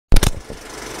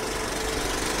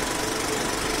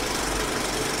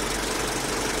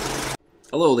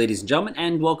Hello ladies and gentlemen,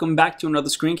 and welcome back to another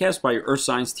screencast by your earth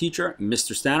science teacher,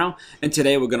 Mr. Stano. And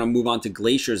today we're going to move on to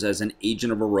glaciers as an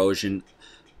agent of erosion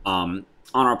on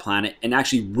our planet, and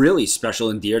actually really special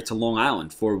and dear to Long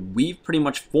Island, for we've pretty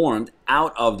much formed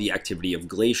out of the activity of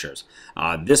glaciers.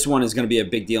 This one is going to be a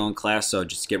big deal in class, so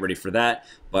just get ready for that,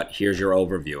 but here's your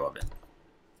overview of it.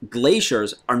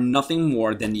 Glaciers are nothing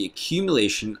more than the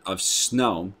accumulation of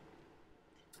snow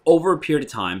over a period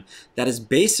of time that is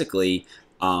basically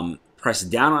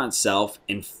pressed down on itself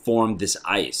and formed this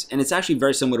ice. And it's actually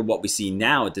very similar to what we see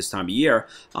now at this time of year,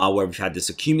 where we've had this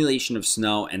accumulation of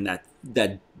snow, and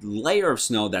that layer of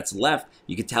snow that's left,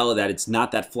 you can tell that it's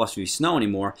not that fluffy snow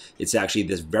anymore. It's actually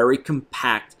this very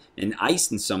compact and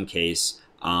ice in some case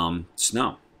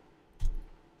snow.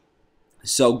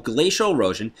 So glacial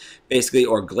erosion, basically,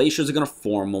 or glaciers are going to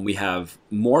form when we have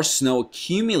more snow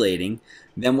accumulating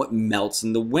than what melts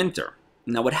in the winter.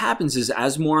 Now what happens is,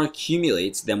 as more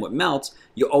accumulates than what melts,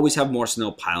 you always have more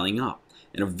snow piling up.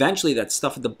 And eventually that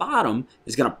stuff at the bottom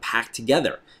is going to pack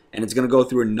together. And it's going to go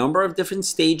through a number of different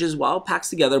stages while it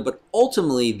packs together, but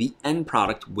ultimately the end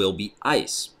product will be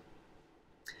ice.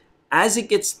 As it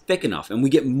gets thick enough and we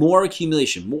get more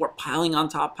accumulation, more piling on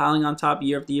top,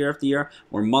 year after year after year,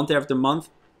 or month after month,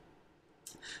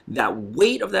 that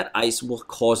weight of that ice will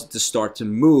cause it to start to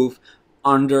move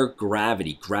under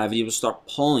gravity. Gravity will start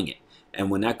pulling it. And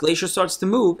when that glacier starts to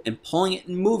move and pulling it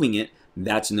and moving it,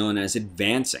 that's known as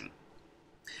advancing.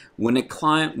 When the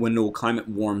climate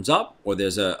warms up, or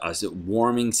there's a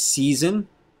warming season,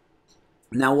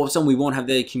 now all of a sudden we won't have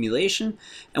the accumulation,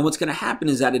 and what's going to happen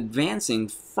is that advancing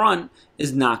front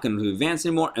is not going to advance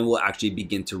anymore and will actually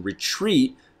begin to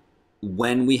retreat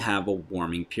when we have a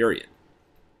warming period.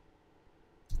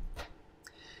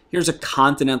 Here's a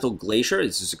continental glacier.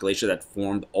 This is a glacier that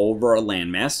formed over a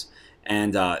landmass,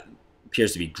 and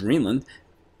appears to be Greenland,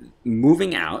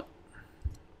 moving out.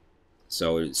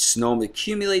 So snow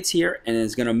accumulates here and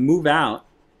is going to move out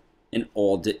in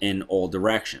all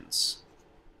directions.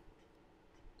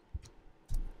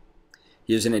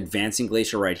 Here's an advancing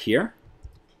glacier right here.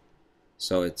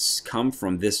 So it's come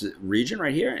from this region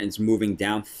right here and it's moving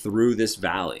down through this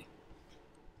valley.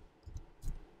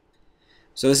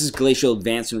 So this is glacial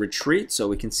advance and retreat. So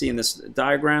we can see in this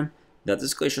diagram that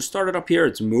this glacier started up here,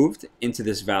 it's moved into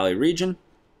this valley region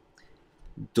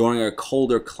during a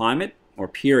colder climate or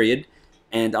period,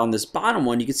 and on this bottom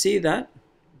one you can see that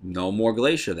no more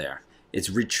glacier there. It's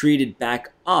retreated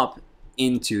back up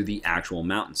into the actual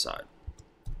mountainside.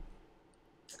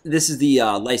 This is the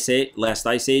last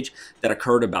ice age that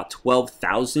occurred about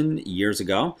 12,000 years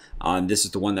ago. This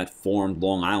is the one that formed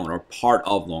Long Island, or part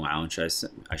of Long Island,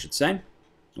 I should say,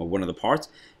 or one of the parts.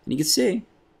 And you can see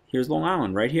here's Long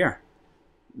Island right here.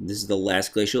 This is the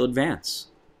last glacial advance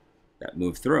that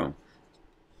moved through.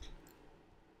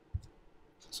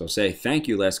 So say thank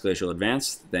you, last glacial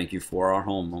advance. Thank you for our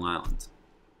home, Long Island.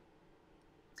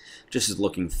 Just as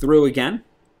looking through again,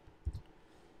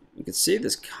 you can see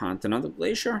this continental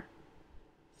glacier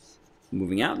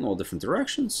moving out in all different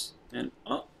directions. And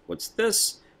oh, what's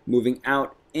this? Moving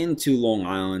out into Long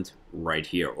Island right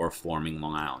here, or forming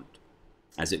Long Island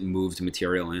as it moved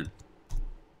material in.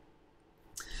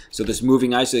 So this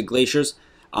moving ice of the glaciers,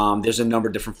 there's a number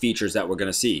of different features that we're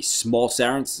going to see. Small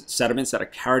sediments that are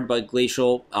carried by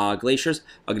glaciers are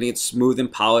going to get smooth and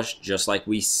polished just like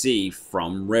we see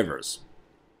from rivers.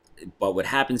 But what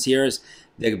happens here is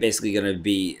they're basically going to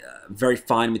be very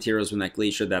fine materials from that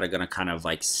glacier that are going to kind of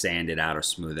like sand it out or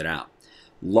smooth it out.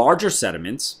 Larger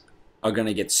sediments are going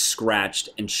to get scratched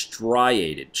and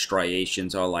striated.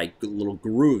 Striations are like little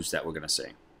grooves that we're going to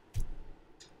see.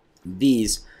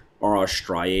 These are our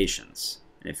striations.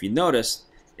 And if you notice,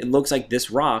 it looks like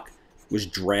this rock was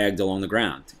dragged along the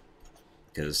ground,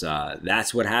 because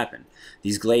that's what happened.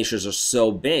 These glaciers are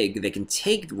so big, they can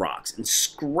take rocks and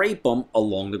scrape them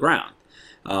along the ground.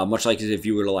 Much like if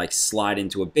you were to like slide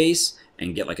into a base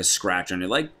and get like a scratch on your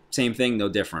leg, same thing, no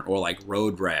different. Or like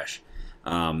road rash.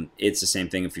 It's the same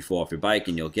thing if you fall off your bike,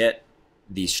 and you'll get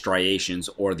these striations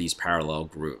or these parallel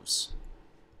grooves.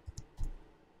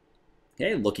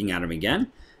 Okay, looking at them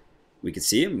again, we can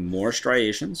see more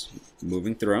striations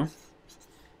moving through.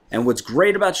 And what's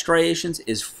great about striations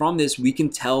is from this we can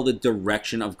tell the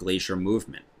direction of glacier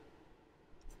movement.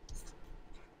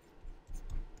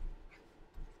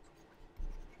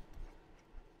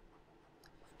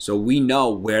 So we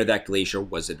know where that glacier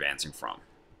was advancing from.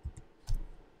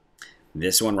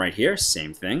 This one right here,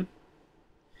 same thing.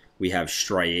 We have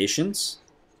striations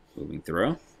moving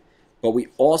through, but we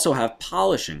also have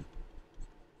polishing.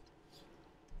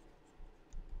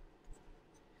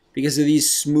 because of these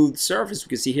smooth surfaces we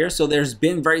can see here. So there's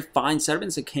been very fine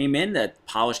sediments that came in that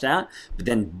polished out, but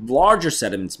then larger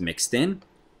sediments mixed in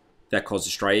that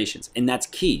causes striations. And that's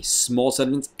key, small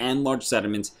sediments and large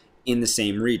sediments in the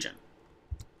same region.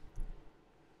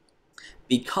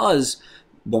 Because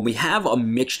when we have a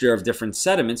mixture of different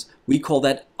sediments, we call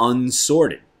that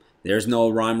unsorted. There's no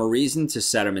rhyme or reason to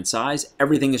sediment size.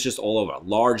 Everything is just all over.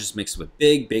 Large is mixed with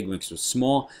big, big mixed with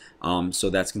small. So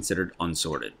that's considered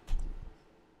unsorted.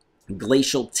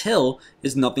 Glacial till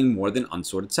is nothing more than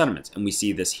unsorted sediments. And we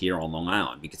see this here on Long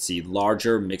Island. We can see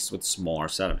larger mixed with smaller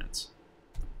sediments.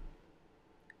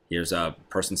 Here's a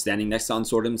person standing next to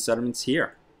unsorted sediments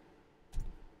here.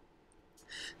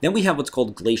 Then we have what's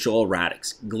called glacial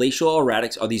erratics. Glacial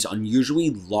erratics are these unusually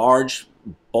large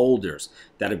boulders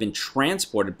that have been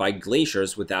transported by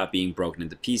glaciers without being broken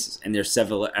into pieces. And there's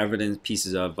several evident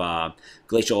pieces of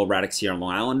glacial erratics here on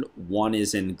Long Island. One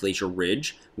is in Glacier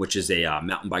Ridge, which is a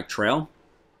mountain bike trail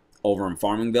over in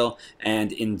Farmingville.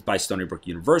 And by Stony Brook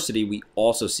University, we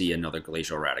also see another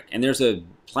glacial erratic. And there's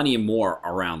plenty more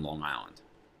around Long Island.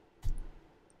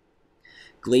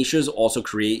 Glaciers also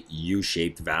create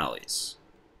U-shaped valleys.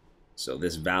 So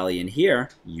this valley in here,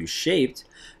 U-shaped,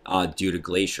 due to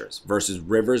glaciers, versus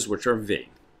rivers, which are V.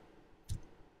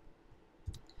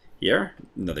 Here,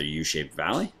 another U-shaped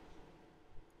valley,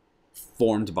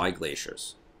 formed by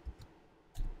glaciers.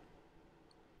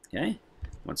 Okay,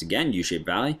 once again, U-shaped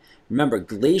valley. Remember,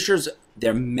 glaciers,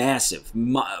 they're massive,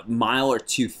 mile or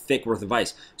two thick worth of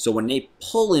ice. So when they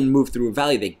pull and move through a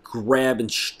valley, they grab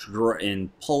and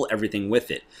pull everything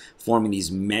with it, forming these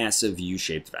massive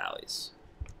U-shaped valleys.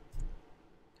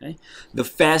 Okay. The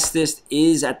fastest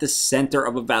is at the center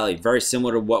of a valley, very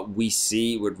similar to what we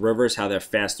see with rivers, how they're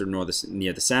faster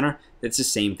near the center. It's the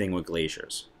same thing with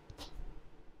glaciers.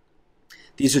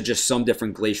 These are just some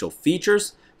different glacial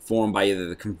features formed by either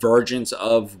the convergence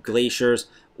of glaciers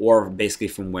or basically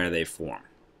from where they form.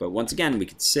 But once again, we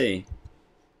can see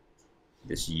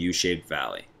this U-shaped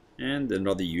valley and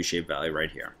another U-shaped valley right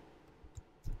here.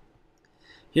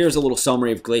 Here's a little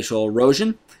summary of glacial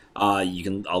erosion.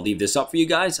 I'll leave this up for you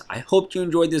guys. I hope you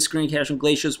enjoyed this screencast on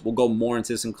glaciers. We'll go more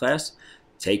into this in class.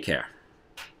 Take care.